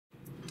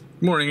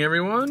Morning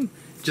everyone.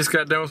 Just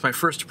got done with my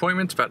first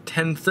appointment. It's about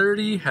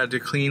 10:30. Had to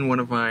clean one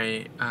of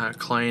my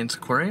clients'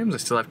 aquariums. I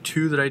still have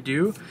two that I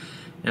do,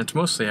 and it's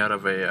mostly out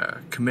of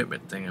a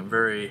commitment thing. I'm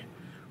very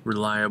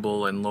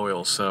reliable and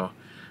loyal, so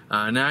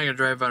now I gotta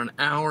drive about an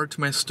hour to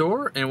my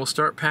store and we'll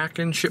start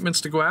packing shipments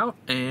to go out.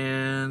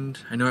 And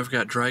I know I've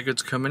got dry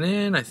goods coming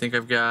in. I think I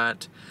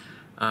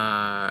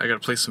gotta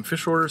place some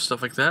fish orders,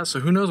 stuff like that, so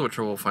who knows what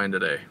we'll find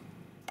today.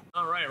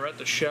 Alright, we're at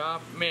the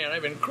shop. Man,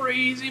 I've been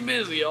crazy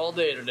busy all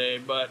day today,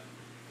 but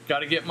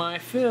gotta get my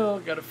fill,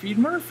 gotta feed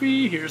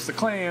Murphy. Here's the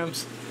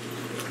clams.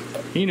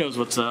 He knows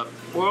what's up.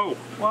 Whoa,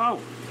 whoa.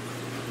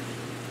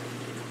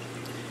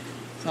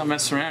 He's not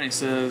messing around. He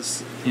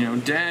says, you know,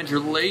 Dad, you're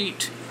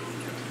late.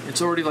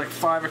 It's already like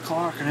 5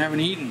 o'clock and I haven't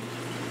eaten.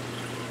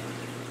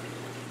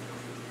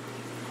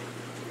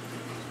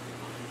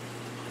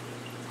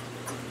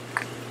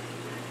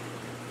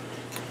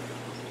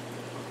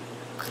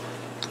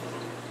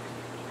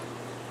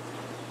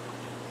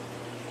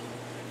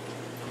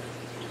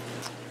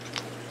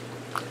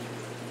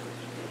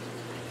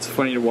 It's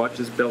funny to watch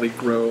his belly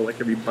grow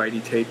like every bite he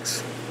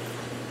takes.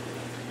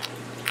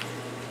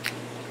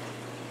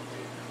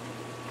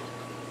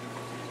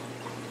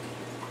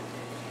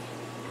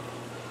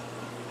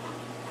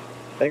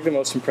 I think the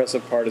most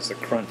impressive part is the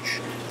crunch.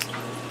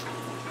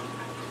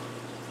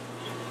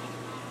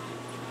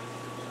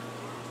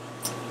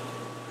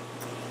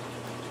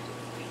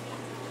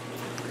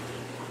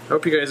 I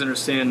hope you guys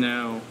understand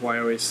now why I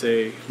always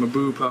say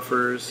Maboo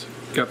puffers,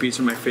 guppies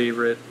are my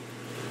favorite.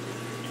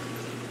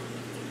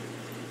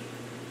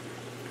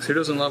 So he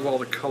doesn't love all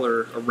the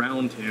color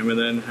around him, and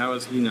then how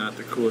is he not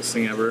the coolest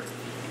thing ever?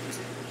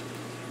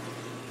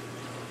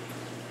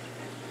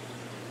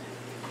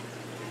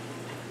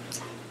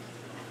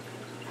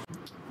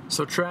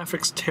 So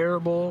traffic's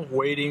terrible,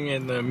 waiting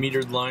in the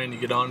metered line to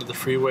get onto the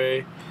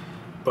freeway,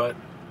 but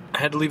I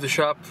had to leave the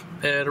shop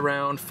at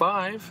around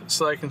 5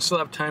 so I can still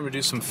have time to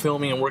do some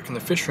filming and work in the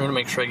fish room to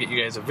make sure I get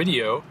you guys a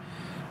video.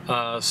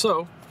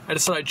 So I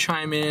decided I'd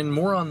chime in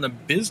more on the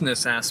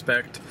business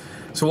aspect.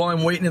 So while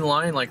I'm waiting in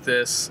line like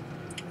this,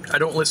 I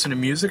don't listen to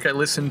music, I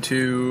listen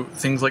to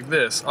things like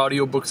this,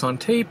 audiobooks on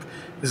tape.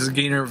 This is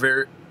Gainer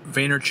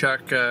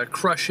Vaynerchuk,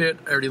 Crush It.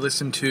 I already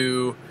listened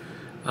to,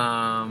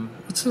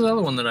 what's the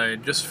other one that I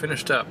just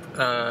finished up?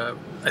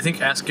 I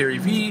think Ask Gary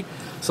V,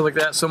 stuff like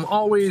that. So I'm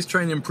always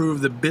trying to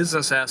improve the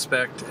business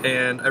aspect,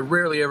 and I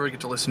rarely ever get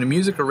to listen to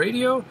music or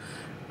radio.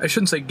 I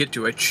shouldn't say get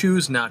to, I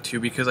choose not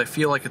to because I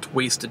feel like it's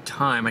wasted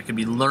time. I could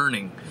be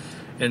learning.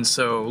 And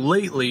so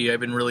lately I've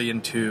been really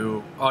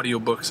into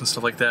audiobooks and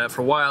stuff like that.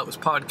 For a while it was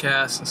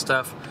podcasts and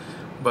stuff,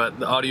 but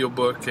the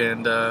audiobook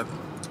and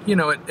you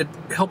know, it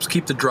helps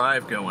keep the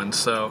drive going.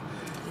 So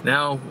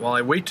now while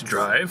I wait to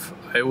drive,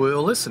 I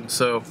will listen.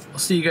 So I'll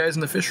see you guys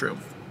in the fish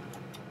room.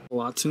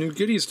 Lots of new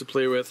goodies to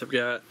play with. I've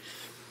got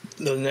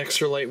the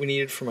extra light we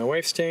needed for my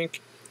wife's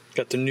tank.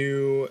 Got the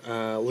new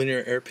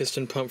Linear Air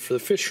Piston Pump for the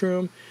fish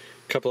room.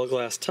 A couple of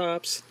glass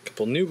tops, a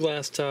couple new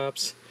glass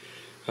tops.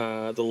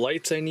 The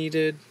lights I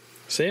needed.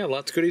 So yeah,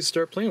 lots of goodies to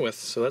start playing with,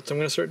 so that's what I'm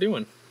going to start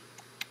doing.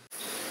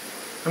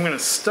 I'm going to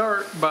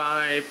start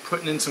by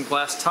putting in some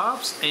glass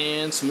tops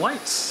and some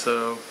lights,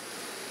 so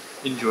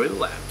enjoy the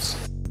laps.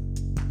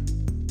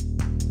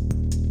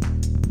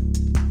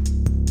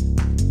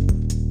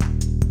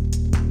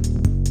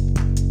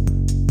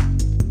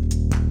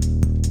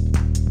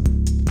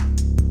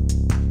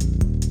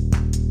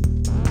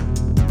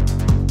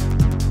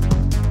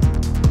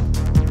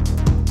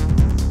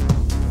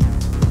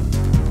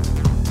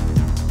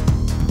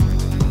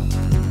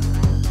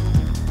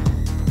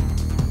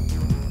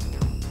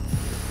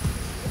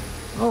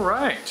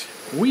 Alright,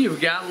 we've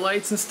got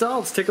lights installed.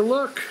 Let's take a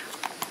look.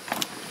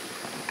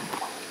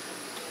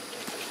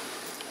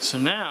 So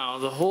now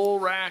the whole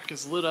rack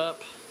is lit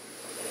up,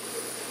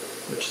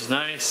 which is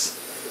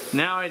nice.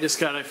 Now I just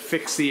gotta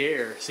fix the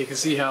air. So you can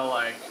see how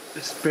like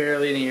it's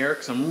barely any air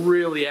because I'm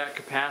really at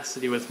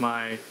capacity with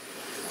my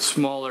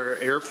smaller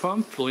air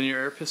pump, linear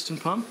air piston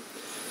pump.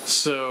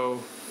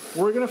 So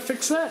we're gonna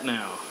fix that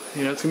now.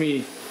 You know, it's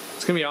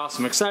gonna be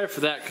awesome. I'm excited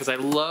for that because I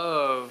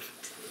love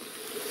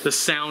the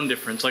sound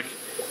difference. Like,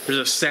 there's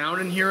a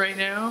sound in here right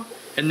now,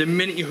 and the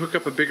minute you hook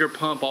up a bigger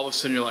pump, all of a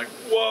sudden you're like,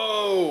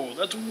 whoa,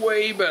 that's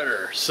way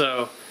better.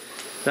 So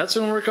that's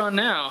what I'm working on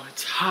now.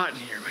 It's hot in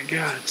here, my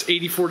God, it's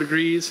 84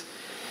 degrees,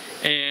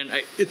 and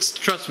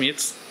trust me,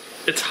 it's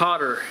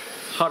hotter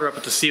up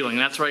at the ceiling.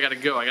 That's where I gotta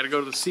go. I gotta go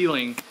to the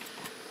ceiling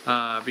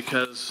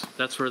because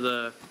that's where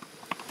the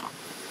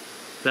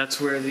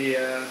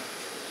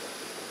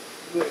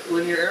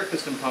linear air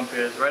piston pump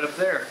is, right up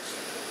there.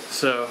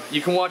 So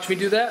you can watch me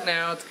do that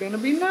now. It's gonna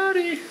be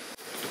naughty.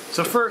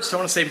 So first, I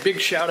want to say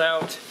big shout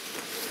out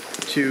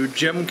to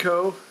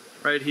Gemco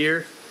right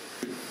here.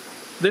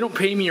 They don't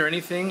pay me or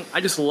anything.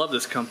 I just love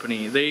this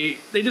company. They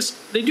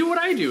do what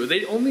I do.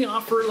 They only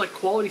offer like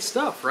quality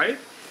stuff, right?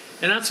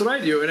 And that's what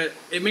I do. And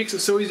it makes it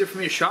so easy for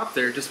me to shop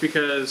there just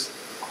because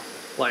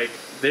like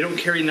they don't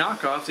carry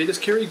knockoffs. They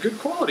just carry good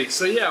quality.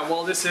 So yeah,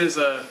 while this is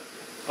a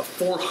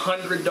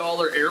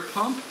 $400 air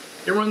pump,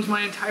 it runs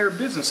my entire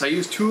business. I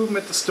use 2 of them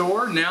at the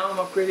store. Now I'm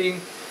upgrading,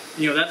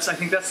 you know, I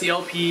think that's the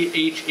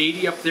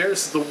LPH80 up there.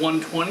 This is the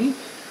 120. I'm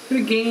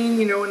gonna gain,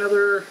 you know,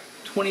 another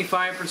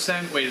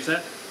 25%. Wait, is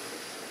that?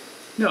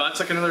 No, that's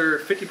like another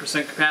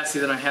 50% capacity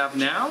than I have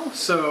now.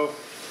 So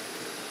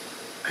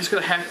I just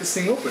gotta hack this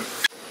thing open.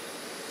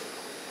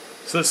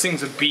 So this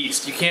thing's a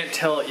beast. You can't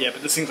tell it yet,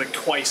 but this thing's like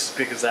twice as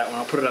big as that one.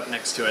 I'll put it up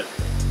next to it.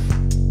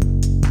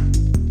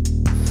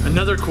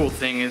 Another cool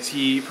thing is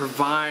he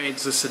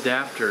provides this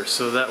adapter,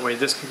 so that way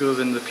this goes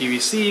into the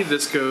PVC,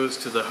 this goes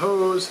to the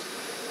hose,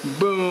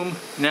 boom,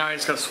 now I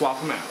just gotta swap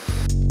them out.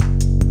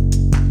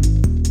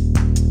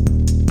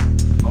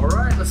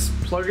 Alright, let's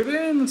plug it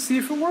in and see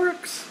if it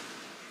works.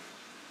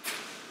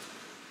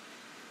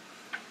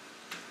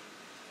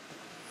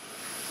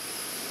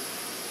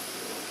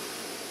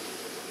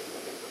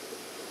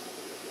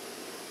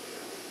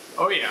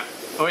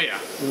 Oh yeah,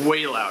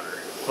 way louder,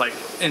 like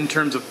in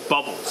terms of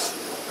bubbles.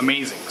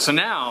 Amazing. So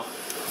now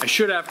I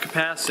should have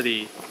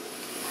capacity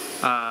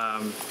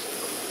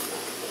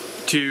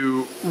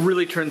to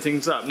really turn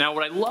things up. Now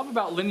what I love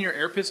about linear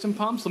air piston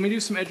pumps, let me do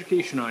some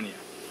education on you.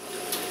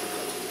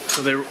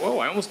 So oh,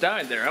 I almost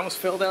died there. I almost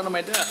fell down to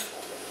my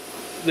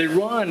death. They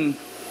run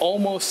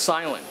almost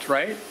silent,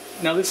 right?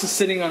 Now this is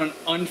sitting on an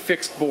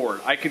unfixed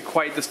board. I could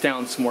quiet this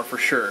down some more for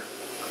sure.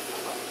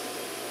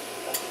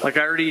 Like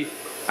I already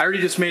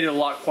just made it a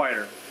lot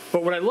quieter.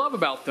 But what I love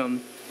about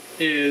them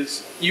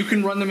is you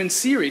can run them in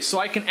series. So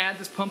I can add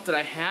this pump that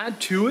I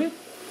had to it,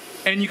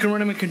 and you can run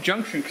them in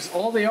conjunction, because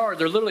all they are,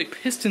 they're literally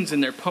pistons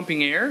in there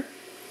pumping air.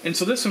 And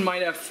so this one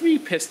might have 3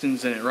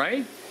 pistons in it,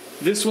 right?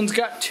 This one's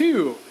got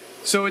 2.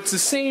 So it's the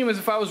same as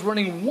if I was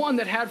running one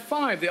that had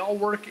 5. They all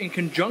work in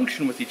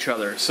conjunction with each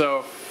other.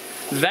 So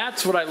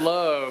that's what I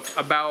love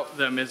about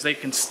them, is they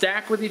can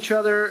stack with each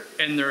other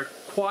and they're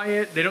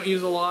quiet. They don't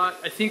use a lot.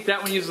 I think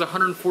that one uses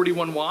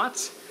 141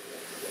 watts,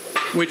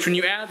 which when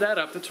you add that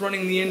up, that's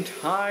running the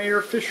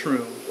entire fish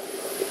room.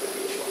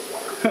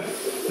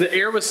 The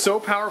air was so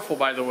powerful,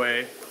 by the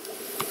way,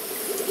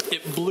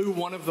 it blew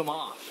one of them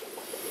off.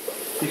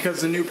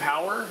 Because the new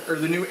power, or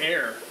the new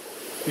air,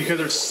 because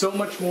there's so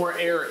much more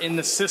air in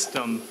the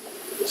system.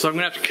 So I'm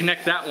gonna have to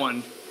connect that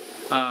one.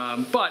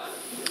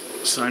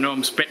 So I know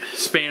I'm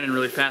spanning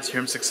really fast here,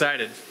 I'm just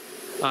excited.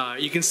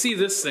 You can see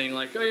this thing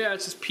like, oh yeah,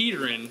 it's just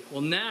petering.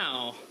 Well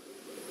now,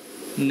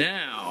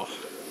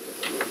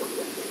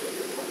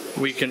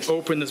 we can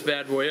open this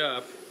bad boy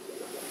up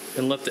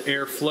and let the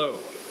air flow.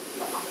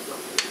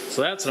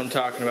 So that's what I'm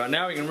talking about.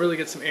 Now we can really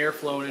get some air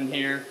flowing in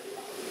here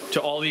to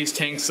all these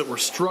tanks that were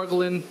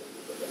struggling.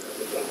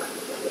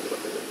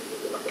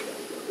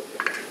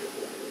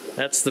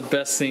 That's the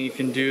best thing you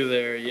can do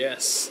there,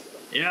 yes.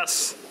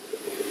 Yes!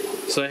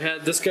 So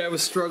this guy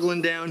was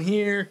struggling down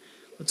here.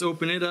 Let's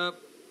open it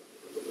up.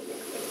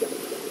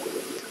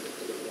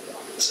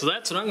 So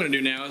that's what I'm gonna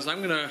do now, is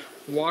I'm gonna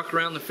walk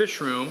around the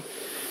fish room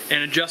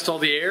and adjust all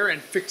the air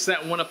and fix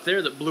that one up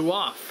there that blew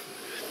off.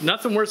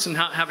 Nothing worse than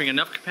not having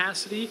enough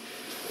capacity.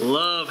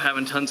 Love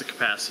having tons of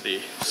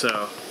capacity.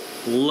 So,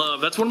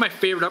 that's one of my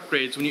favorite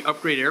upgrades when you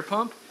upgrade air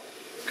pump,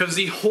 because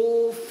the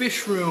whole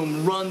fish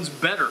room runs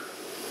better.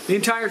 The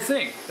entire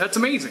thing. That's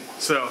amazing.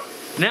 So,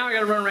 now I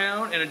gotta run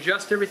around and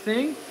adjust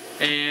everything,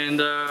 and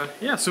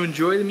yeah, so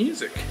enjoy the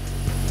music.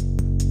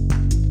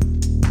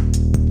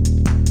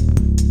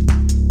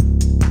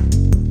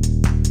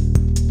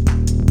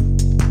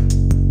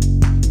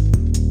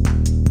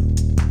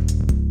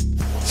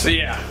 So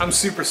yeah, I'm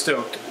super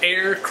stoked.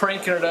 Air,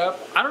 cranking it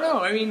up. I don't know,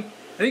 I mean,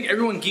 I think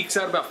everyone geeks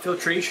out about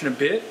filtration a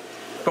bit,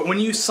 but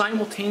when you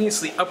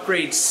simultaneously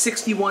upgrade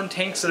 61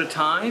 tanks at a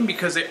time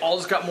because they all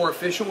just got more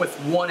efficient with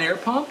one air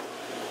pump,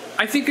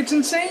 I think it's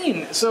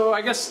insane. So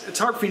I guess it's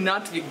hard for me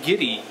not to get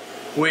giddy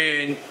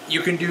when you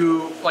can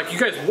do, like you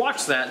guys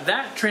watch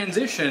that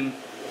transition,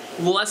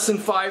 less than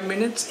 5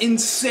 minutes,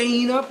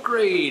 insane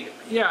upgrade.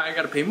 Yeah, I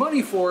gotta pay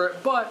money for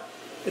it, but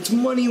it's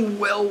money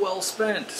well spent.